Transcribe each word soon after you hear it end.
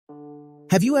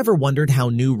Have you ever wondered how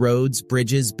new roads,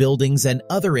 bridges, buildings, and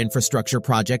other infrastructure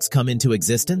projects come into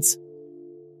existence?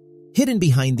 Hidden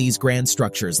behind these grand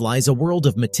structures lies a world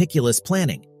of meticulous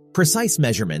planning, precise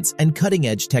measurements, and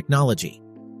cutting-edge technology.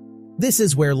 This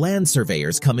is where land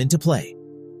surveyors come into play,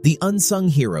 the unsung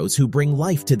heroes who bring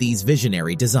life to these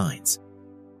visionary designs.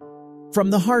 From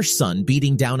the harsh sun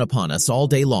beating down upon us all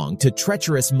day long to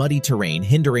treacherous muddy terrain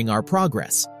hindering our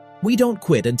progress, we don't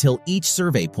quit until each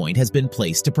survey point has been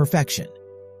placed to perfection.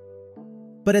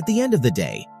 But at the end of the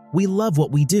day, we love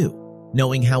what we do,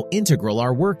 knowing how integral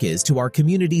our work is to our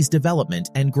community's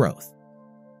development and growth.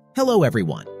 Hello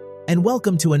everyone, and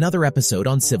welcome to another episode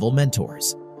on Civil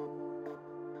Mentors.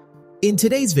 In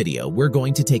today's video, we're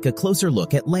going to take a closer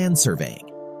look at land surveying,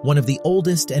 one of the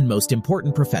oldest and most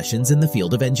important professions in the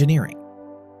field of engineering.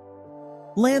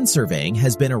 Land surveying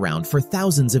has been around for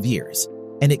thousands of years,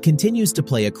 and it continues to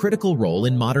play a critical role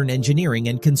in modern engineering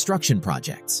and construction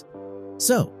projects.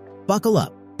 So, buckle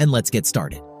up and let's get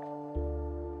started.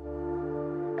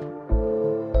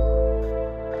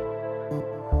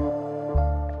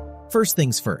 First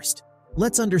things first,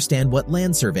 let's understand what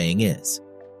land surveying is.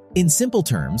 In simple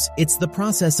terms, it's the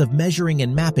process of measuring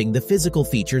and mapping the physical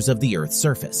features of the Earth's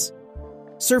surface.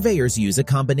 Surveyors use a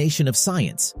combination of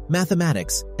science,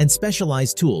 mathematics, and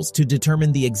specialized tools to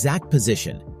determine the exact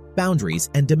position, boundaries,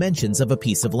 and dimensions of a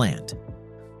piece of land.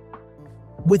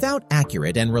 Without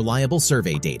accurate and reliable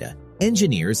survey data,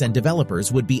 engineers and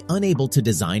developers would be unable to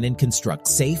design and construct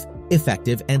safe,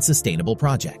 effective, and sustainable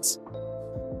projects.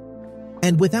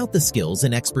 And without the skills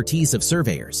and expertise of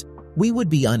surveyors, we would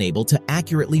be unable to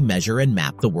accurately measure and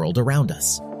map the world around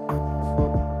us.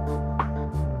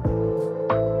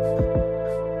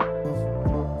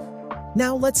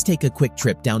 Now let's take a quick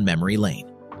trip down memory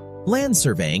lane. Land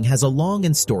surveying has a long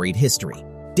and storied history,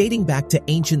 dating back to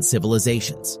ancient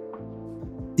civilizations.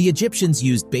 The Egyptians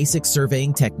used basic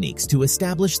surveying techniques to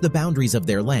establish the boundaries of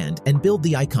their land and build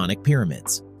the iconic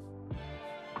pyramids.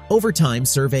 Over time,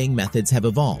 surveying methods have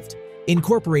evolved,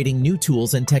 incorporating new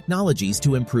tools and technologies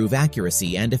to improve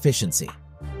accuracy and efficiency.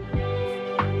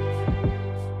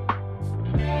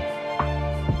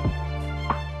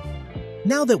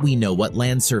 Now that we know what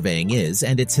land surveying is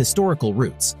and its historical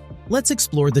roots, let's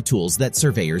explore the tools that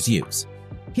surveyors use.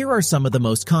 Here are some of the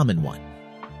most common ones.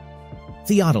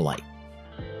 Theodolite.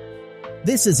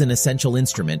 This is an essential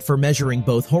instrument for measuring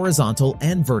both horizontal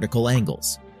and vertical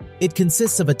angles. It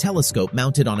consists of a telescope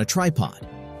mounted on a tripod,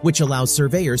 which allows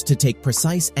surveyors to take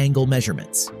precise angle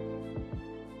measurements.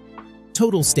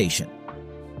 Total station.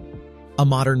 A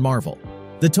modern marvel,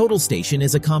 the total station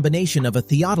is a combination of a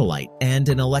theodolite and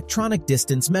an electronic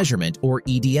distance measurement or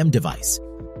EDM device.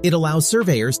 It allows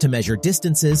surveyors to measure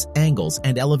distances, angles,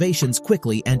 and elevations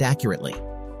quickly and accurately.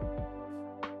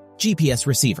 GPS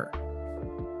receiver.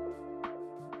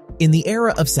 In the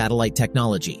era of satellite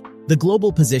technology, the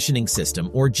Global Positioning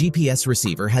System or GPS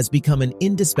receiver has become an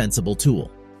indispensable tool.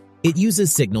 It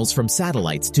uses signals from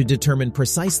satellites to determine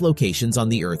precise locations on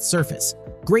the Earth's surface,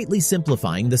 greatly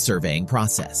simplifying the surveying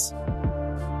process.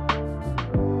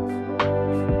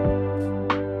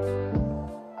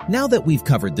 Now that we've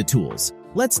covered the tools,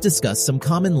 let's discuss some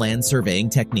common land surveying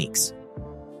techniques.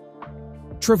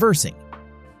 Traversing.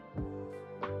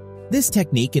 This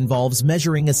technique involves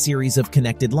measuring a series of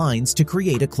connected lines to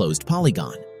create a closed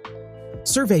polygon.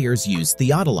 Surveyors use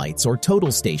theodolites or total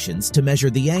stations to measure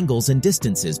the angles and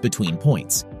distances between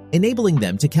points, enabling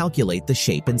them to calculate the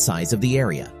shape and size of the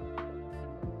area.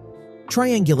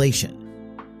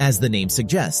 Triangulation. As the name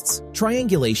suggests,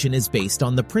 triangulation is based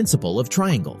on the principle of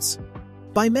triangles.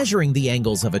 By measuring the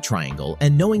angles of a triangle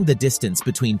and knowing the distance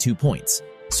between 2 points,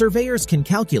 surveyors can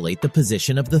calculate the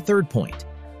position of the third point.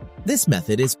 This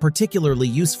method is particularly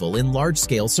useful in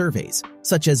large-scale surveys,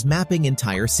 such as mapping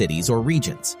entire cities or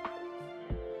regions.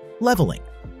 Leveling.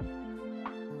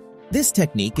 This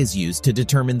technique is used to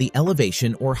determine the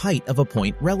elevation or height of a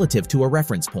point relative to a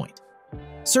reference point.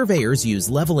 Surveyors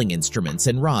use leveling instruments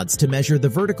and rods to measure the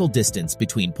vertical distance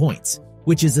between points,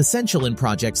 which is essential in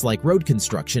projects like road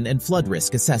construction and flood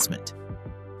risk assessment.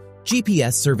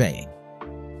 GPS surveying.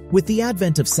 With the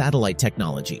advent of satellite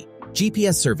technology,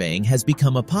 GPS surveying has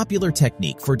become a popular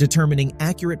technique for determining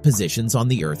accurate positions on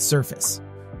the Earth's surface.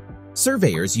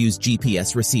 Surveyors use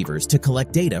GPS receivers to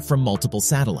collect data from multiple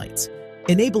satellites,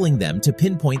 enabling them to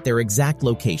pinpoint their exact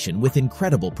location with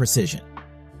incredible precision.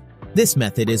 This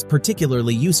method is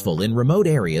particularly useful in remote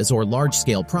areas or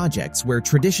large-scale projects where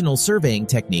traditional surveying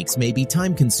techniques may be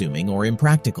time-consuming or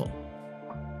impractical.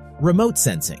 Remote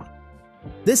sensing.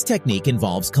 This technique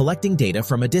involves collecting data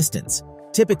from a distance,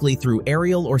 typically through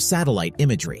aerial or satellite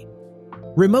imagery.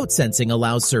 Remote sensing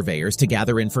allows surveyors to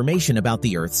gather information about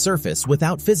the Earth's surface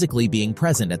without physically being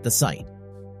present at the site.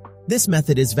 This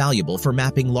method is valuable for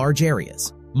mapping large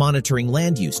areas, monitoring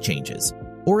land use changes,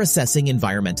 or assessing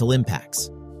environmental impacts.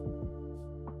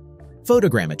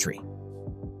 Photogrammetry.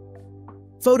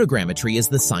 Photogrammetry is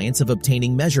the science of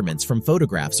obtaining measurements from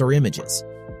photographs or images.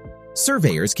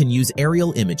 Surveyors can use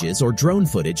aerial images or drone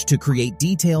footage to create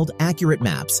detailed, accurate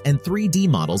maps and 3D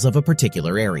models of a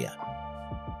particular area.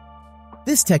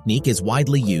 This technique is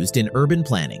widely used in urban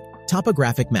planning,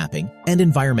 topographic mapping, and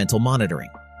environmental monitoring.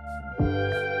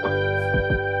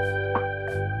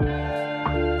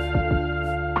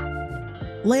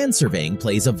 Land surveying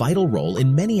plays a vital role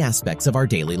in many aspects of our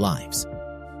daily lives.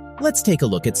 Let's take a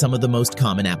look at some of the most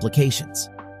common applications.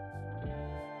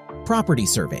 Property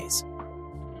surveys.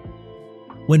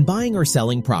 When buying or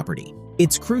selling property,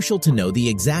 it's crucial to know the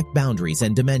exact boundaries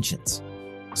and dimensions.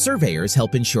 Surveyors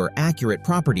help ensure accurate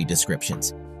property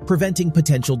descriptions, preventing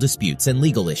potential disputes and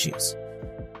legal issues.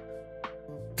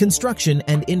 Construction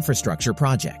and infrastructure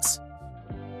projects.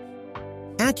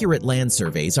 Accurate land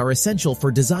surveys are essential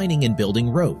for designing and building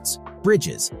roads,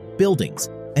 bridges, buildings,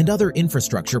 and other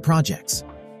infrastructure projects.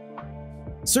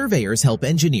 Surveyors help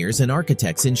engineers and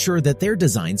architects ensure that their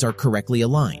designs are correctly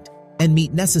aligned and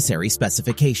meet necessary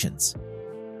specifications.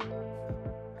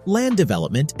 Land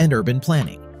development and urban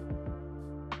planning.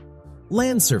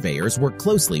 Land surveyors work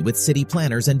closely with city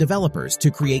planners and developers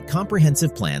to create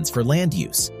comprehensive plans for land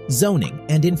use, zoning,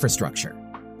 and infrastructure.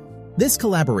 This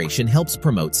collaboration helps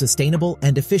promote sustainable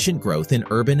and efficient growth in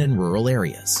urban and rural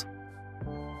areas.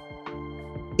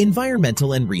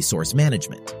 Environmental and resource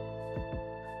management.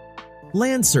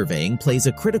 Land surveying plays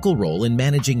a critical role in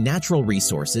managing natural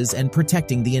resources and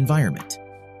protecting the environment.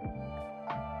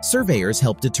 Surveyors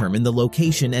help determine the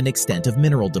location and extent of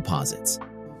mineral deposits,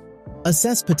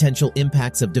 assess potential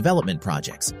impacts of development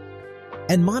projects,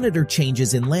 and monitor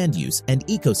changes in land use and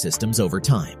ecosystems over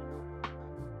time.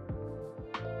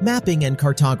 Mapping and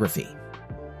cartography.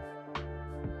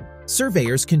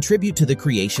 Surveyors contribute to the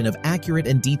creation of accurate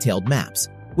and detailed maps,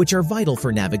 which are vital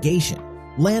for navigation,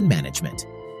 land management,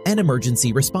 and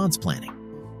emergency response planning.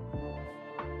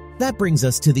 That brings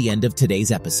us to the end of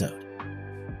today's episode.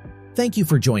 Thank you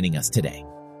for joining us today.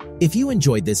 If you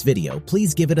enjoyed this video,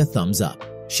 please give it a thumbs up,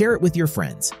 share it with your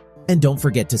friends, and don't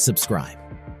forget to subscribe.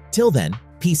 Till then,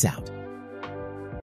 peace out.